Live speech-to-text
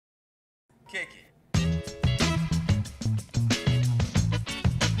Kick it.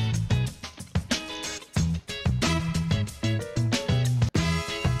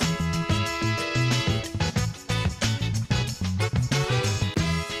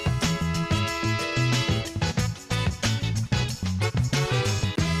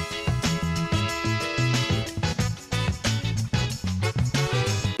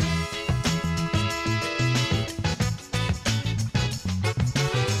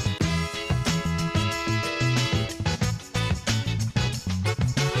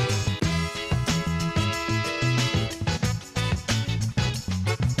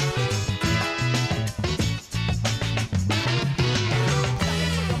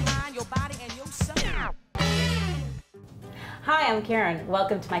 Hi, I'm Karen.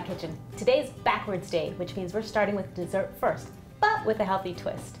 Welcome to my kitchen. Today's backwards day, which means we're starting with dessert first, but with a healthy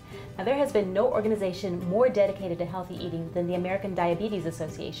twist. Now, there has been no organization more dedicated to healthy eating than the American Diabetes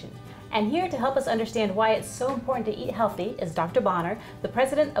Association. And here to help us understand why it's so important to eat healthy is Dr. Bonner, the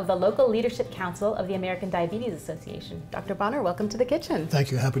president of the Local Leadership Council of the American Diabetes Association. Dr. Bonner, welcome to the kitchen.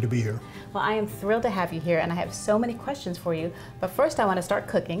 Thank you. Happy to be here. Well, I am thrilled to have you here, and I have so many questions for you. But first, I want to start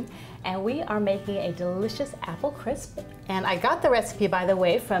cooking, and we are making a delicious apple crisp. And I got the recipe, by the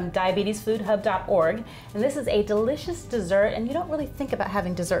way, from diabetesfoodhub.org. And this is a delicious dessert, and you don't really think about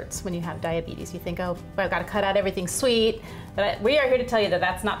having desserts when you have diabetes. You think, oh, I've got to cut out everything sweet. But we are here to tell you that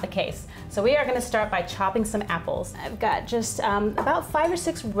that's not the case. So we are going to start by chopping some apples. I've got just about 5 or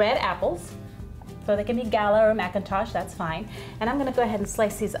 6 red apples. So they can be Gala or Macintosh, that's fine. And I'm going to go ahead and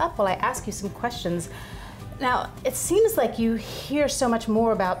slice these up while I ask you some questions. Now, it seems like you hear so much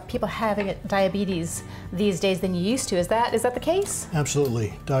more about people having diabetes these days than you used to. Is that the case?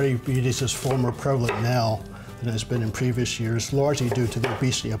 Absolutely. Diabetes is far more prevalent now than it has been in previous years, largely due to the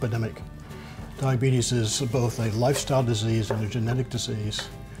obesity epidemic. Diabetes is both a lifestyle disease and a genetic disease.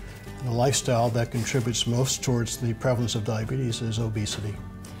 And the lifestyle that contributes most towards the prevalence of diabetes is obesity.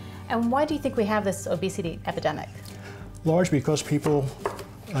 And why do you think we have this obesity epidemic? Largely because people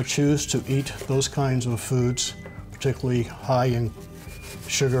choose to eat those kinds of foods, particularly high in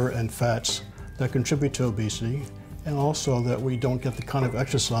sugar and fats, that contribute to obesity, and also that we don't get the kind of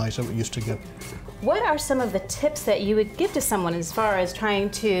exercise that we used to get. What are some of the tips that you would give to someone as far as trying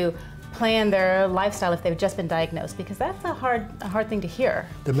to plan their lifestyle if they've just been diagnosed? Because that's a hard thing to hear.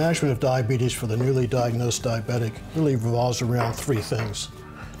 The management of diabetes for the newly diagnosed diabetic really revolves around 3 things.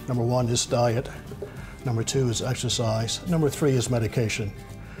 Number 1 is diet. Number 2 is exercise. Number 3 is medication.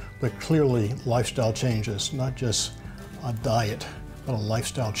 But clearly, lifestyle changes, not just a diet, but a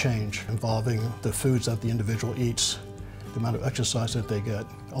lifestyle change involving the foods that the individual eats, the amount of exercise that they get,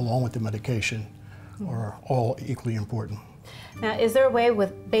 along with the medication, are all equally important. Now, is there a way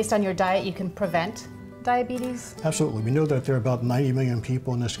based on your diet, you can prevent diabetes? Absolutely. We know that there are about 90 million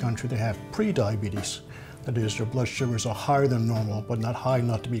people in this country that have pre-diabetes. That is, their blood sugars are higher than normal, but not high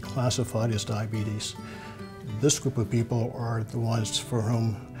enough to be classified as diabetes. This group of people are the ones for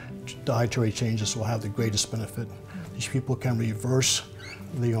whom dietary changes will have the greatest benefit. These people can reverse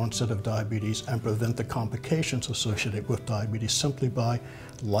the onset of diabetes and prevent the complications associated with diabetes simply by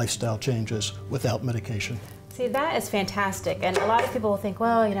lifestyle changes without medication. See, that is fantastic. And a lot of people will think,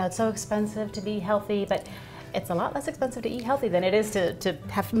 well, you know, it's so expensive to be healthy, but it's a lot less expensive to eat healthy than it is to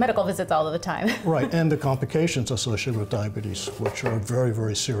have medical visits all of the time. Right, and the complications associated with diabetes, which are very,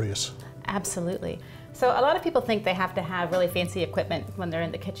 very serious. Absolutely. So a lot of people think they have to have really fancy equipment when they're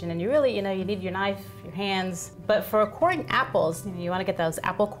in the kitchen, and you really, you need your knife, your hands. But for coring apples, you want to get those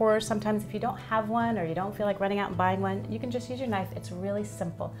apple cores. Sometimes if you don't have one or you don't feel like running out and buying one, you can just use your knife. It's really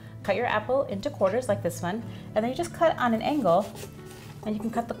simple. Cut your apple into quarters like this one, and then you just cut on an angle, and you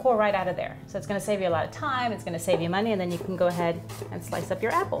can cut the core right out of there. So it's going to save you a lot of time, it's going to save you money, and then you can go ahead and slice up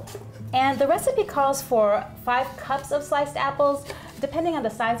your apple. And the recipe calls for 5 cups of sliced apples. Depending on the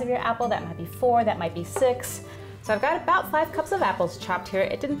size of your apple, that might be 4, that might be 6. So I've got about 5 cups of apples chopped here.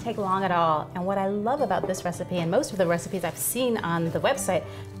 It didn't take long at all. And what I love about this recipe, and most of the recipes I've seen on the website,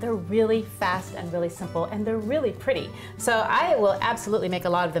 they're really fast and really simple, and they're really pretty. So I will absolutely make a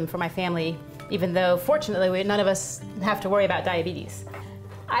lot of them for my family, even though fortunately none of us have to worry about diabetes.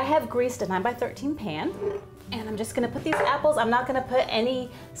 I have greased a 9x13 pan, and I'm just gonna put these apples, I'm not gonna put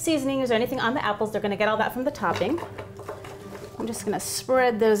any seasonings or anything on the apples. They're gonna get all that from the topping. I'm just gonna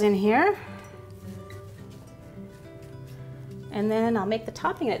spread those in here. And then I'll make the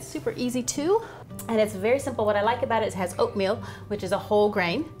topping, and it's super easy too. And it's very simple. What I like about it is it has oatmeal, which is a whole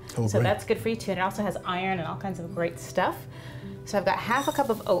grain. So that's good for you too. And it also has iron and all kinds of great stuff. So I've got half a cup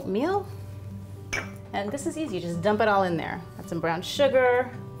of oatmeal. And this is easy, just dump it all in there. Got some brown sugar,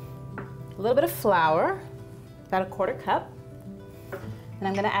 a little bit of flour, about a 1/4 cup. And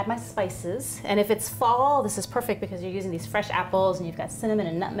I'm gonna add my spices. And if it's fall, this is perfect because you're using these fresh apples and you've got cinnamon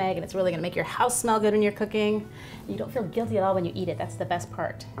and nutmeg, and it's really gonna make your house smell good when you're cooking. You don't feel guilty at all when you eat it. That's the best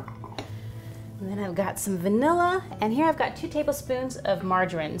part. And then I've got some vanilla, and here I've got 2 tablespoons of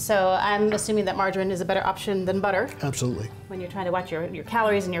margarine. So I'm assuming that margarine is a better option than butter. Absolutely. When you're trying to watch your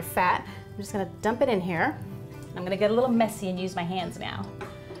calories and your fat. I'm just gonna dump it in here. I'm gonna get a little messy and use my hands now.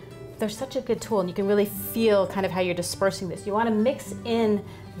 They're such a good tool, and you can really feel kind of how you're dispersing this. You wanna mix in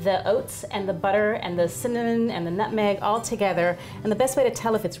the oats and the butter and the cinnamon and the nutmeg all together. And the best way to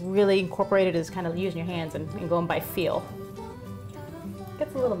tell if it's really incorporated is kind of using your hands and going by feel.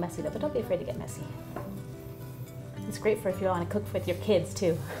 Gets a little messy though, but don't be afraid to get messy. It's great for if you want to cook with your kids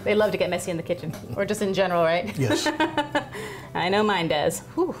too. They love to get messy in the kitchen, or just in general, right? Yes. I know mine does.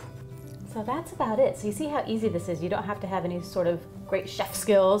 Whew. So that's about it. So you see how easy this is. You don't have to have any sort of great chef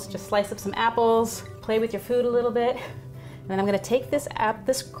skills. Just slice up some apples, play with your food a little bit. And then I'm gonna take this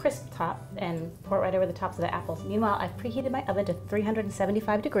crisp top and pour it right over the tops of the apples. Meanwhile, I've preheated my oven to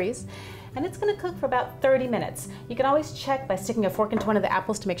 375 degrees, and it's gonna cook for about 30 minutes. You can always check by sticking a fork into one of the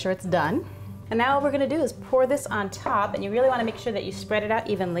apples to make sure it's done. And now all we're gonna do is pour this on top, and you really wanna make sure that you spread it out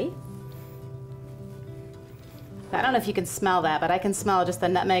evenly. I don't know if you can smell that, but I can smell just the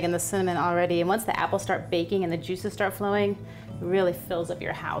nutmeg and the cinnamon already. And once the apples start baking and the juices start flowing, it really fills up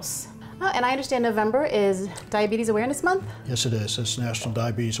your house. And I understand November is Diabetes Awareness Month? Yes, it is. It's National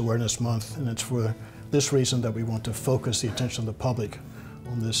Diabetes Awareness Month, and it's for this reason that we want to focus the attention of the public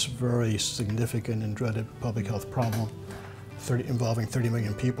on this very significant and dreaded public health problem involving 30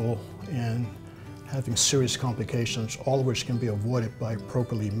 million people and having serious complications, all of which can be avoided by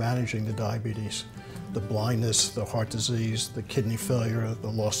appropriately managing the diabetes. The blindness, the heart disease, the kidney failure, the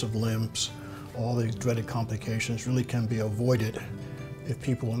loss of limbs, all these dreaded complications really can be avoided if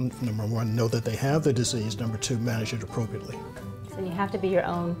people, number one, know that they have the disease, number two, manage it appropriately. And you have to be your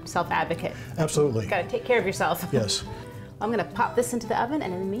own self-advocate. Absolutely. You've got to take care of yourself. Yes. I'm gonna pop this into the oven,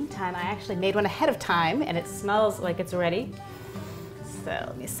 and in the meantime, I actually made one ahead of time, and it smells like it's ready. So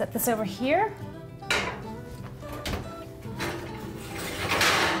let me set this over here.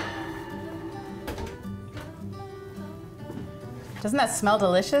 Doesn't that smell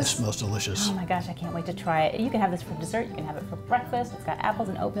delicious? It smells delicious. Oh my gosh, I can't wait to try it. You can have this for dessert, you can have it for breakfast. It's got apples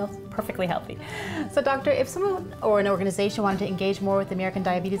and oatmeal, it's perfectly healthy. So doctor, if someone or an organization wanted to engage more with the American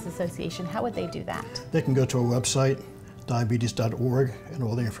Diabetes Association, how would they do that? They can go to our website, diabetes.org, and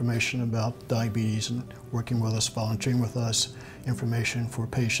all the information about diabetes and working with us, volunteering with us, information for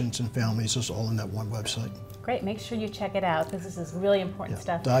patients and families is all in that one website. Great, make sure you check it out because this is really important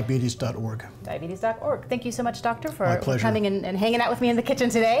stuff. Diabetes.org. Diabetes.org. Thank you so much, doctor, for My pleasure. coming and hanging out with me in the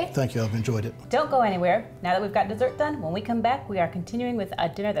kitchen today. Thank you, I've enjoyed it. Don't go anywhere. Now that we've got dessert done, when we come back, we are continuing with a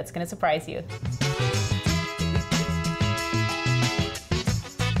dinner that's going to surprise you.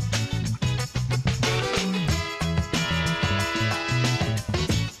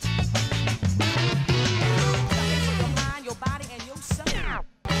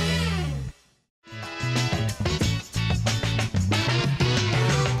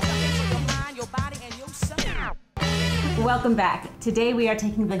 Welcome back. Today we are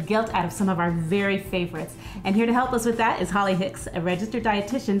taking the guilt out of some of our very favorites. And here to help us with that is Holly Hicks, a registered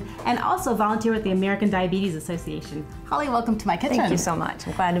dietitian and also volunteer with the American Diabetes Association. Holly, welcome to my kitchen. Thank you so much.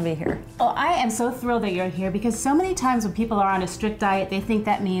 I'm glad to be here. Well, I am so thrilled that you're here because so many times when people are on a strict diet, they think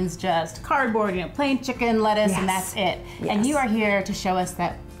that means just cardboard, plain chicken, lettuce, and that's it. Yes. And you are here to show us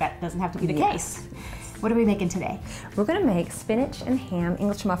that that doesn't have to be the case. What are we making today? We're going to make spinach and ham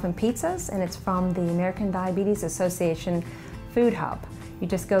English muffin pizzas, and it's from the American Diabetes Association Food Hub. You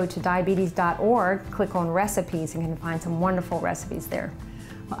just go to diabetes.org, click on recipes, and you can find some wonderful recipes there.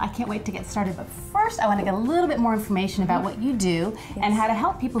 Well, I can't wait to get started, but first I want to get a little bit more information about what you do and how to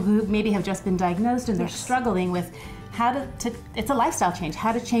help people who maybe have just been diagnosed and they're struggling with how to, it's a lifestyle change,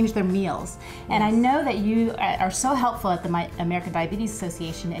 how to change their meals. And I know that you are so helpful at the American Diabetes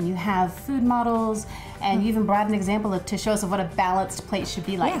Association, and you have food models, and you even brought an example to show us what a balanced plate should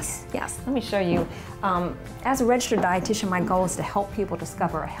be like. Yes. Let me show you. As a registered dietitian, my goal is to help people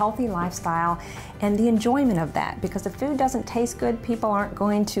discover a healthy lifestyle and the enjoyment of that, because if food doesn't taste good, people aren't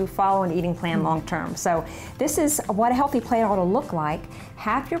going to follow an eating plan long term. So this is what a healthy plate ought to look like.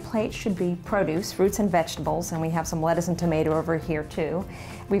 Half your plate should be produce, fruits and vegetables, and we have some lettuce and tomato over here too.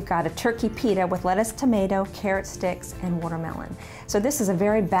 We've got a turkey pita with lettuce, tomato, carrot sticks, and watermelon. So this is a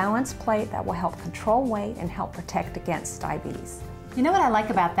very balanced plate that will help control weight and help protect against diabetes. You know what I like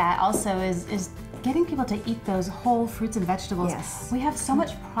about that also is getting people to eat those whole fruits and vegetables. Yes. We have so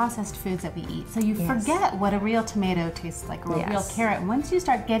much processed foods that we eat, so you forget what a real tomato tastes like, or a real carrot. Once you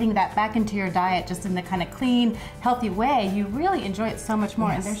start getting that back into your diet, just in the kind of clean, healthy way, you really enjoy it so much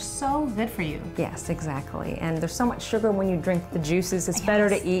more, and they're so good for you. Yes, exactly. And there's so much sugar when you drink the juices. It's better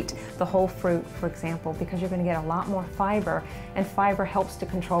to eat the whole fruit, for example, because you're going to get a lot more fiber, and fiber helps to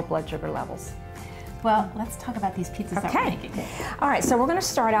control blood sugar levels. Well, let's talk about these pizzas that we're making. All right, so we're going to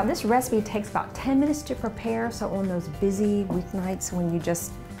start out. This recipe takes about 10 minutes to prepare, so on those busy weeknights when you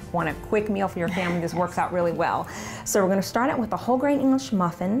just want a quick meal for your family, this works out really well. So we're going to start out with the whole grain English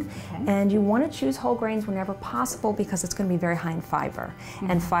muffin, and you want to choose whole grains whenever possible because it's going to be very high in fiber,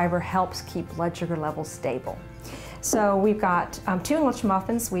 and fiber helps keep blood sugar levels stable. So we've got 2 English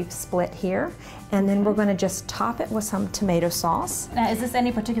muffins we've split here, and then we're going to just top it with some tomato sauce. Now, is this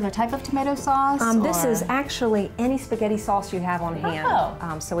any particular type of tomato sauce? This is actually any spaghetti sauce you have on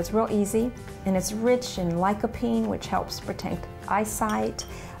hand. So it's real easy, and it's rich in lycopene, which helps protect eyesight,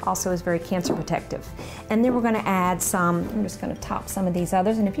 also is very cancer protective. And then we're going to add some, I'm just going to top some of these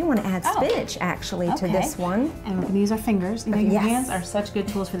others, and if you want to add spinach actually to this one. And we're going to use our fingers. You know, your hands are such good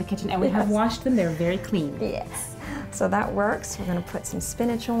tools for the kitchen, and we have washed them, they're very clean. Yes. So that works. We're going to put some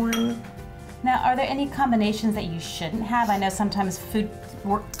spinach on. Now, are there any combinations that you shouldn't have? I know sometimes food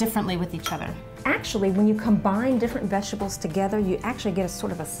work differently with each other. Actually, when you combine different vegetables together, you actually get a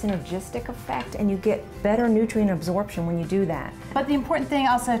sort of a synergistic effect, and you get better nutrient absorption when you do that. But the important thing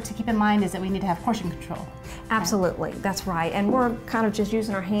also to keep in mind is that we need to have portion control. Absolutely, that's right. And we're kind of just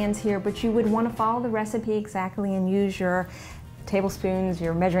using our hands here, but you would want to follow the recipe exactly and use your tablespoons,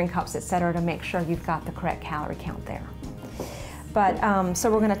 your measuring cups, etc., to make sure you've got the correct calorie count there. But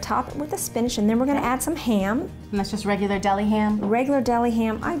so we're going to top it with the spinach, and then we're going to add some ham. And that's just regular deli ham? Regular deli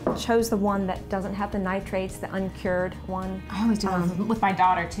ham. I chose the one that doesn't have the nitrates, the uncured one. I always do that with my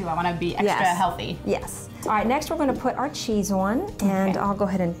daughter too. I want to be extra healthy. Yes. All right, next we're going to put our cheese on, and I'll go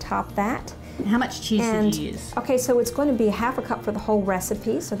ahead and top that. And how much cheese did you use? Okay, so it's going to be ½ a cup for the whole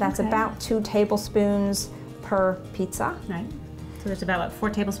recipe, so that's about 2 tablespoons per pizza. Right. So there's about, what, 4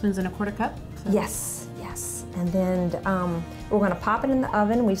 tablespoons in a quarter cup? So. Yes, yes. And then we're going to pop it in the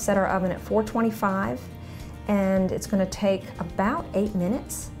oven. We've set our oven at 425, and it's going to take about 8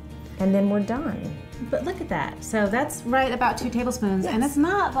 minutes, and then we're done. But look at that. So that's right about 2 tablespoons, and it's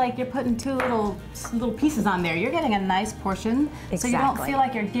not like you're putting 2 little pieces on there. You're getting a nice portion, so you don't feel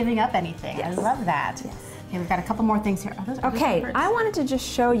like you're giving up anything. I love that. Yes. Okay, we've got a couple more things here. Okay, I wanted to just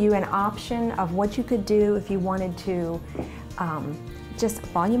show you an option of what you could do if you wanted to just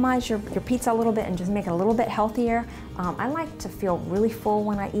volumize your pizza a little bit and just make it a little bit healthier. I like to feel really full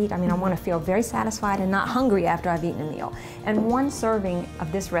when I eat. I mean, I want to feel very satisfied and not hungry after I've eaten a meal. And 1 serving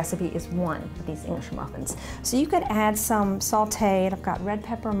of this recipe is 1 of these English muffins. So you could add some sauteed, I've got red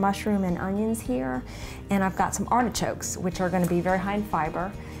pepper, mushroom, and onions here. And I've got some artichokes, which are going to be very high in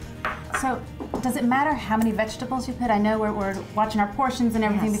fiber. So, does it matter how many vegetables you put? I know we're watching our portions and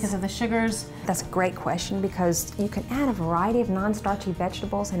everything because of the sugars. That's a great question, because you can add a variety of non-starchy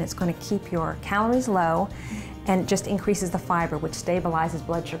vegetables, and it's going to keep your calories low and just increases the fiber, which stabilizes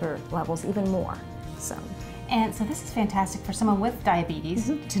blood sugar levels even more. And so this is fantastic for someone with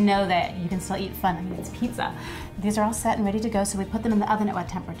diabetes to know that you can still eat fun. I mean, it's pizza. These are all set and ready to go, so we put them in the oven at what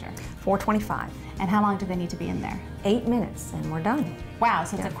temperature? 425. And how long do they need to be in there? 8 minutes, and we're done. Wow,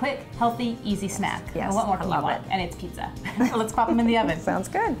 so it's a quick, healthy, easy snack. Yes, well, what more can you want? And it's pizza. So let's pop them in the oven. Sounds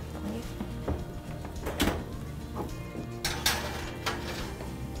good.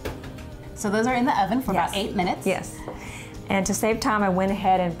 So those are in the oven for about 8 minutes. Yes. And to save time, I went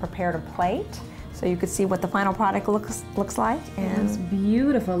ahead and prepared a plate, so you could see what the final product looks like. And it's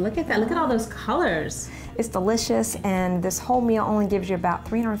beautiful. Look at that. Look at all those colors. It's delicious, and this whole meal only gives you about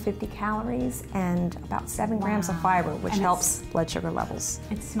 350 calories and about 7 grams of fiber, which helps blood sugar levels.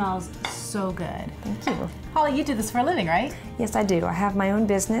 It smells so good. Thank you. Holly, you do this for a living, right? Yes, I do. I have my own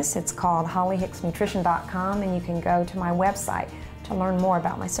business. It's called hollyhicksnutrition.com, and you can go to my website to learn more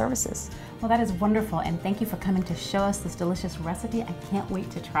about my services. Well, that is wonderful, and thank you for coming to show us this delicious recipe. I can't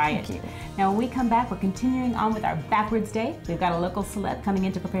wait to try it. Thank you. Now, when we come back, we're continuing on with our backwards day. We've got a local celeb coming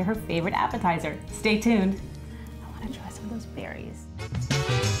in to prepare her favorite appetizer. Stay tuned. I want to try some of those berries.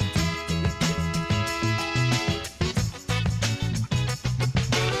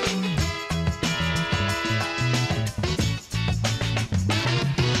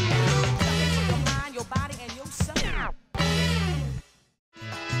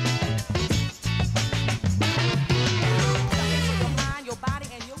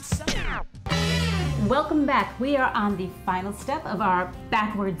 Welcome back. We are on the final step of our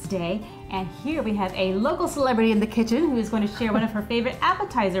Backwards Day, and here we have a local celebrity in the kitchen who is going to share one of her favorite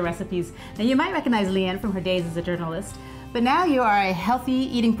appetizer recipes. Now you might recognize Leanne from her days as a journalist, but now you are a healthy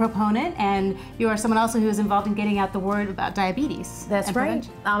eating proponent, and you are someone also who is involved in getting out the word about diabetes. That's right.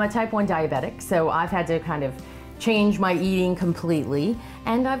 I'm a type 1 diabetic, so I've had to kind of change my eating completely,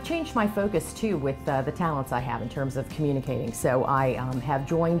 and I've changed my focus too with the talents I have in terms of communicating. So I have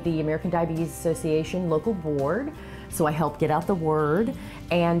joined the American Diabetes Association local board, so I help get out the word,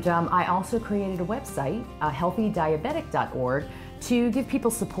 and I also created a website, healthydiabetic.org, to give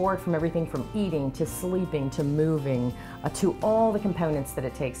people support from everything from eating to sleeping to moving to all the components that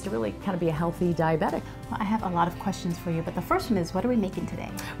it takes to really kind of be a healthy diabetic. Well, I have a lot of questions for you, but the first one is, what are we making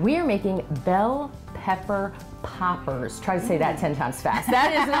today? We are making bell pepper poppers. Try to say that 10 times fast.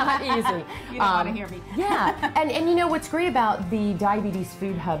 That is not easy. You don't want to hear me. Yeah, and you know what's great about the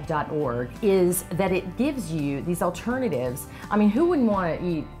diabetesfoodhub.org is that it gives you these alternatives. I mean, who wouldn't want to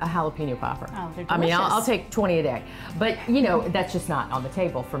eat a jalapeno popper? Oh, they're delicious. I mean, I'll take 20 a day. But you know, that's just not on the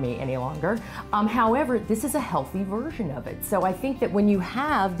table for me any longer. However, this is a healthy version of it. So I think that when you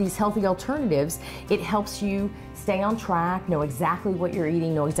have these healthy alternatives, it helps you stay on track, know exactly what you're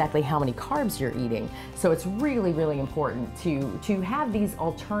eating, know exactly how many carbs you're eating. So it's really, really important to have these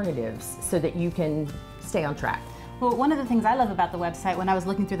alternatives so that you can stay on track. Well, one of the things I love about the website when I was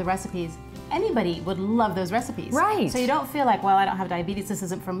looking through the recipes, anybody would love those recipes. Right. So you don't feel like, well, I don't have diabetes, this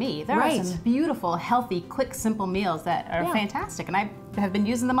isn't for me. There Right. are some beautiful, healthy, quick, simple meals that are Yeah. fantastic, and I have been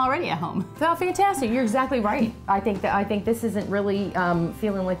using them already at home. Oh, fantastic! You're exactly right. I think this isn't really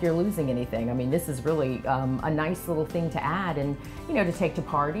feeling like you're losing anything. I mean, this is really a nice little thing to add, and you know, to take to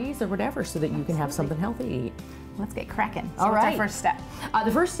parties or whatever, so that you can have something healthy to eat. Let's get cracking. So All what's right. our first step?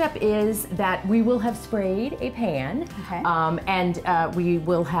 The first step is that we will have sprayed a pan, Okay. and we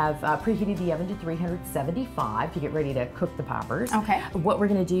will have preheated the oven to 375 to get ready to cook the poppers. Okay. What we're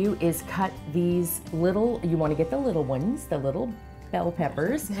going to do is cut these little, you want to get the little ones, the little bell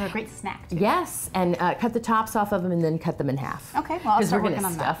peppers. These are a great snack, too. Yes, and cut the tops off of them and then cut them in half. Okay, well, I'll start we're working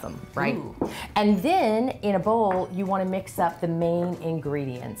gonna on that. stuff them, right? Ooh. And then in a bowl, you want to mix up the main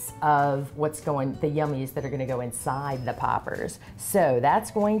ingredients of what's going, the yummies that are going to go inside the poppers. So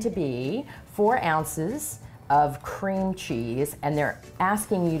that's going to be 4 ounces of cream cheese, and they're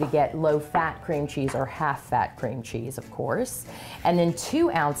asking you to get low-fat cream cheese or half-fat cream cheese, of course. And then 2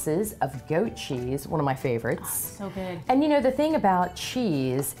 ounces of goat cheese, one of my favorites. So good. And you know, the thing about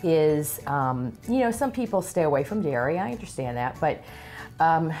cheese is, you know, some people stay away from dairy, I understand that, but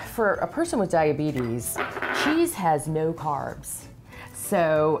for a person with diabetes, cheese has no carbs.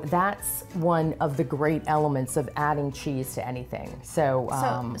 So that's one of the great elements of adding cheese to anything. So,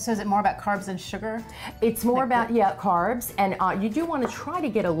 So is it more about carbs than sugar? it's more about, carbs, and you do want to try to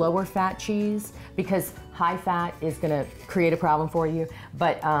get a lower fat cheese because high fat is going to create a problem for you.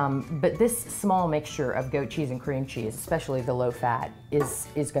 But this small mixture of goat cheese and cream cheese, especially the low fat, is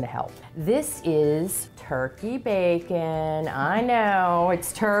going to help. This is turkey bacon. I know,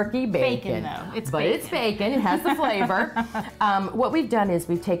 it's turkey bacon. Bacon, though. It's but bacon. it's bacon. It has the flavor. What we've done is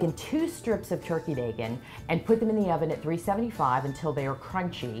we've taken 2 strips of turkey bacon and put them in the oven at 375 until they are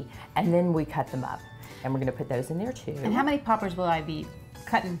crunchy, and then we cut them up. And we're going to put those in there too. And how many poppers will I be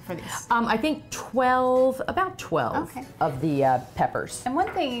cutting for these? I think about 12 Okay. of the peppers. And one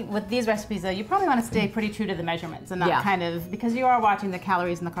thing with these recipes, though, you probably want to stay pretty true to the measurements and not Yeah. kind of, because you are watching the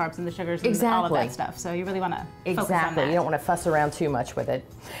calories and the carbs and the sugars and all of Exactly. that stuff. So you really want to focus on Exactly. that. You don't want to fuss around too much with it.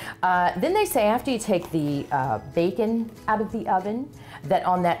 Then they say after you take the bacon out of the oven, that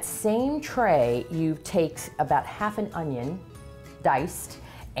on that same tray you take about half an onion, diced,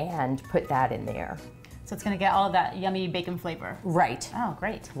 and put that in there. So it's going to get all of that yummy bacon flavor. Right. Oh,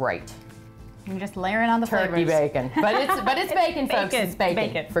 great. Right. You're just layering on the Turkey flavors. bacon. But it's bacon, folks. Bacon. It's bacon,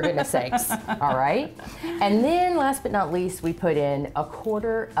 Bacon. for goodness sakes. All right. And then last but not least, we put in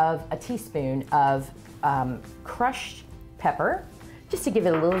 1/4 of a teaspoon of crushed pepper, just to give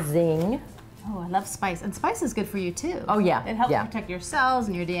it a little zing. Oh, I love spice. And spice is good for you, too. Oh, yeah. It helps Yeah. protect your cells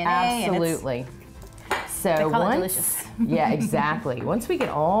and your DNA. Absolutely. So They call it once, delicious. yeah, exactly. Once we get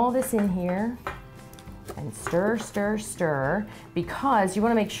all this in here, and stir, stir, stir, because you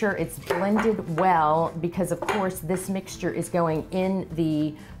want to make sure it's blended well, because of course this mixture is going in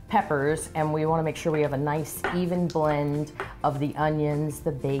the peppers, and we want to make sure we have a nice even blend of the onions,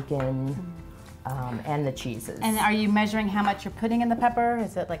 the bacon, and the cheeses. And are you measuring how much you're putting in the pepper?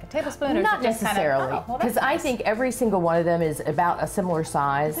 Is it like a tablespoon? Or Not is it just necessarily, kind of, oh, well, because that's I nice. think every single one of them is about a similar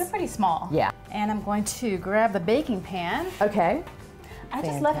size. They're pretty small. Yeah. And I'm going to grab the baking pan. Okay. I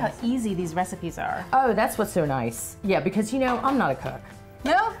just love how easy these recipes are. Oh, that's what's so nice. Yeah, because you know, I'm not a cook.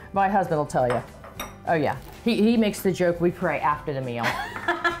 No? My husband will tell you. Oh yeah, he makes the joke, we pray after the meal.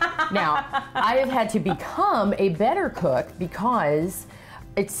 Now, I have had to become a better cook because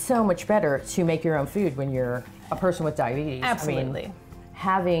it's so much better to make your own food when you're a person with diabetes. Absolutely. I mean,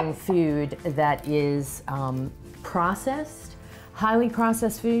 having food that is processed, highly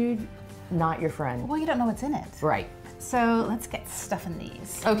processed food, not your friend. Well, you don't know what's in it. Right. So let's get stuffing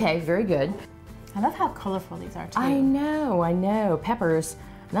these. Okay, very good. I love how colorful these are too. I know. Peppers,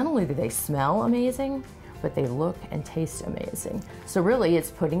 not only do they smell amazing, but they look and taste amazing. So really,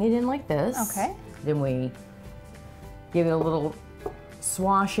 it's putting it in like this. Okay. Then we give it a little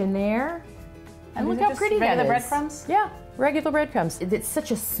swash in there. And look how pretty that is. Regular breadcrumbs? Yeah, regular breadcrumbs. It's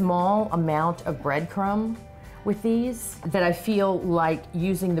such a small amount of breadcrumb with these that I feel like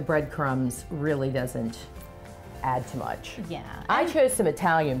using the breadcrumbs really doesn't add too much. Yeah. I chose some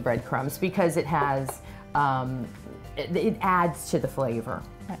Italian breadcrumbs because it has, it adds to the flavor.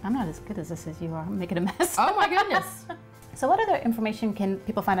 I'm not as good as this as you are. I'm making a mess. Oh my goodness. So what other information can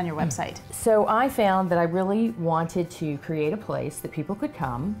people find on your website? So I found that I really wanted to create a place that people could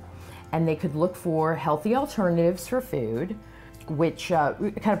come and they could look for healthy alternatives for food, which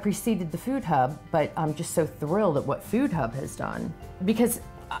kind of preceded the Food Hub, but I'm just so thrilled at what Food Hub has done. Because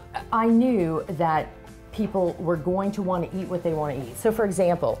I knew that people were going to want to eat what they want to eat. So for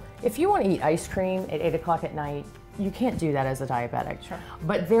example, if you want to eat ice cream at 8 o'clock at night, you can't do that as a diabetic. Sure.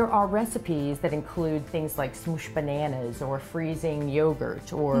 But there are recipes that include things like smooshed bananas or freezing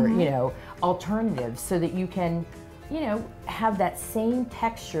yogurt or, you know, alternatives so that you can, you know, have that same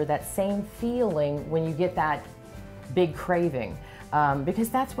texture, that same feeling when you get that big craving. Because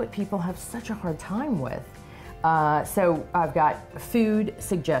that's what people have such a hard time with. So I've got food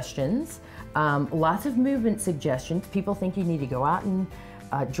suggestions, lots of movement suggestions. People think you need to go out and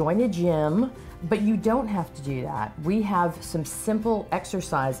join a gym, but you don't have to do that. We have some simple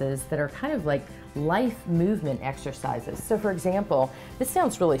exercises that are kind of like life movement exercises. So for example, this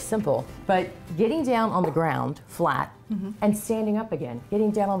sounds really simple, but getting down on the ground flat and standing up again,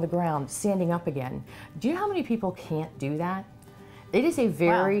 getting down on the ground, standing up again. Do you know how many people can't do that? It is a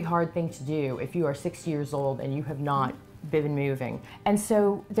very hard thing to do if you are 60 years old and you have not been moving. And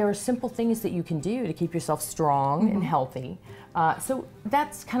so there are simple things that you can do to keep yourself strong and healthy. So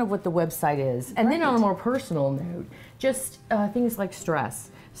that's kind of what the website is. And then on a more personal note, just things like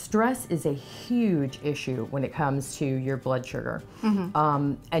stress. Stress is a huge issue when it comes to your blood sugar.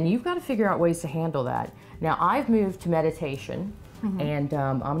 And you've got to figure out ways to handle that. Now, I've moved to meditation. And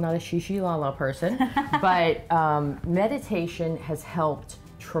I'm not a shishi lala person, but meditation has helped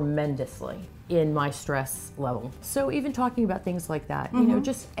tremendously in my stress level. So even talking about things like that, you know,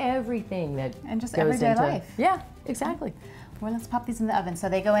 just everything that And just goes everyday into, life. Yeah, exactly. Well, let's pop these in the oven. So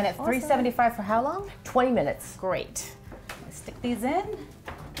they go in at 375 for how long? 20 minutes. Great. Let's stick these in.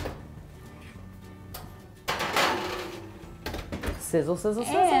 Sizzle, sizzle,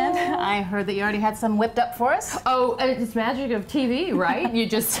 sizzle. And I heard that you already had some whipped up for us. Oh, it's magic of TV, right? You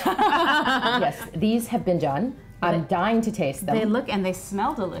just, yes, these have been done. I'm dying to taste them. They look and they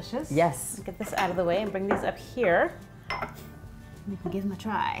smell delicious. Yes. Let's get this out of the way and bring these up here. We can give them a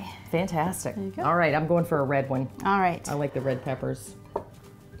try. Fantastic. There you go. All right, I'm going for a red one. All right. I like the red peppers.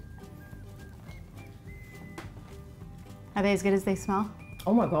 Are they as good as they smell?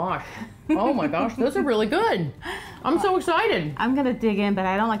 Oh my gosh. Oh my gosh, those are really good. I'm so excited. I'm gonna dig in, but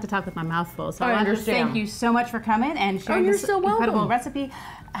I don't like to talk with my mouth full. So I I want to understand. thank you so much for coming and sharing you're this so welcome. incredible recipe.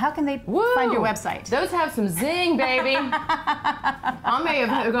 How can they Woo. find your website? Those have some zing, baby. I may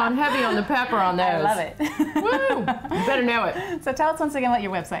have gone heavy on the pepper on those. I love it. Woo! You better know it. So tell us once again what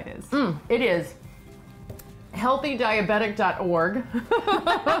your website is. It is healthydiabetic.org.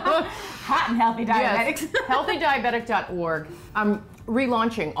 Hot and healthy diabetics. Yes, healthydiabetic.org. I'm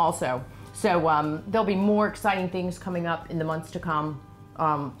relaunching also. So there'll be more exciting things coming up in the months to come.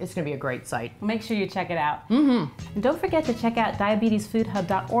 It's going to be a great site. Make sure you check it out. And don't forget to check out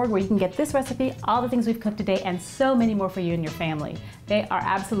diabetesfoodhub.org where you can get this recipe, all the things we've cooked today, and so many more for you and your family. They are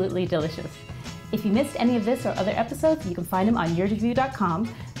absolutely delicious. If you missed any of this or other episodes, you can find them on yourreview.com.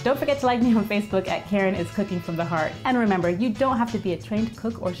 Don't forget to like me on Facebook at Karen is Cooking from the Heart. And remember, you don't have to be a trained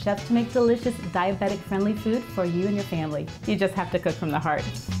cook or chef to make delicious, diabetic-friendly food for you and your family. You just have to cook from the heart.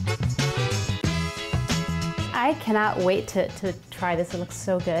 I cannot wait to try this. It looks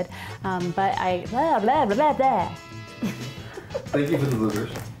so good. But I, blah, blah, blah, blah, blah. Thank you for the bloopers.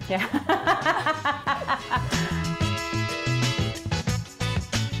 Yeah.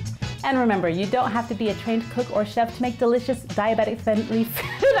 And remember, you don't have to be a trained cook or chef to make delicious, diabetic-friendly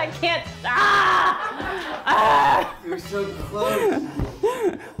food. I can't. You're so close.